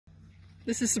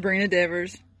This is Sabrina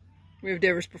Devers. We have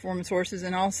Devers Performance Horses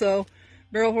and also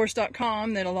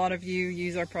barrelhorse.com that a lot of you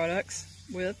use our products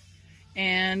with.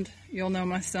 And you'll know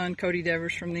my son Cody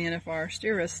Devers from the NFR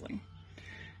Steer Wrestling.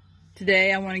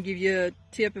 Today I want to give you a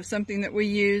tip of something that we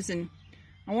use, and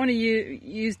I want to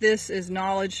use this as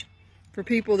knowledge for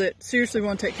people that seriously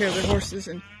want to take care of their horses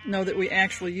and know that we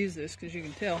actually use this, because you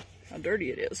can tell how dirty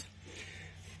it is.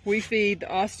 We feed the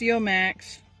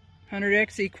Osteomax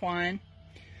 100X Equine.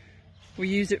 We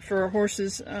use it for our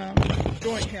horses'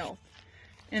 joint health.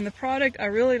 And the product, I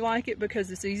really like it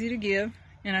because it's easy to give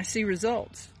and I see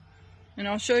results. And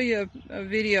I'll show you a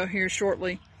video here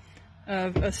shortly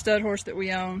of a stud horse that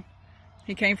we own.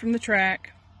 He came from the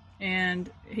track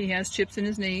and he has chips in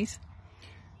his knees.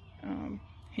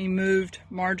 He moved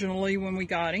marginally when we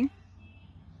got him.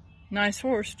 Nice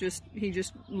horse, he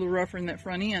just a little rougher in that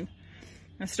front end.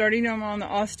 I started him on the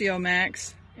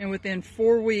Osteomax, and within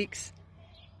 4 weeks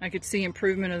I could see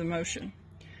improvement of the motion.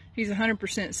 He's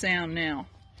 100% sound now,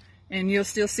 and you'll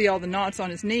still see all the knots on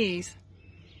his knees,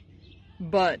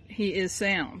 but he is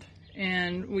sound.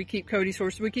 And we keep Cody's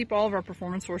horses, we keep all of our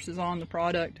performance horses on the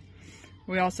product.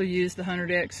 We also use the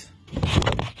 100X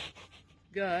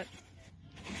gut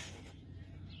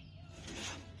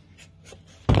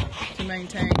to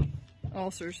maintain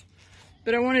ulcers.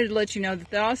 But I wanted to let you know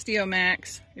that the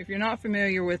Osteomax, if you're not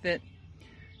familiar with it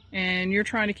and you're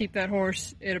trying to keep that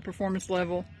horse at a performance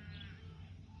level,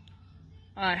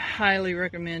 I highly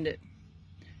recommend it.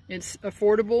 It's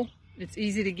affordable, it's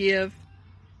easy to give.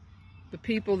 The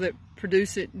people that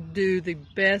produce it do the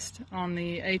best on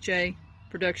the HA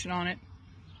production on it.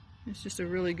 It's just a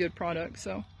really good product.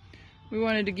 So we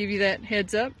wanted to give you that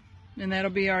heads up, and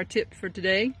that'll be our tip for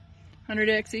today.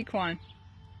 100X Equine.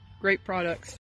 Great products.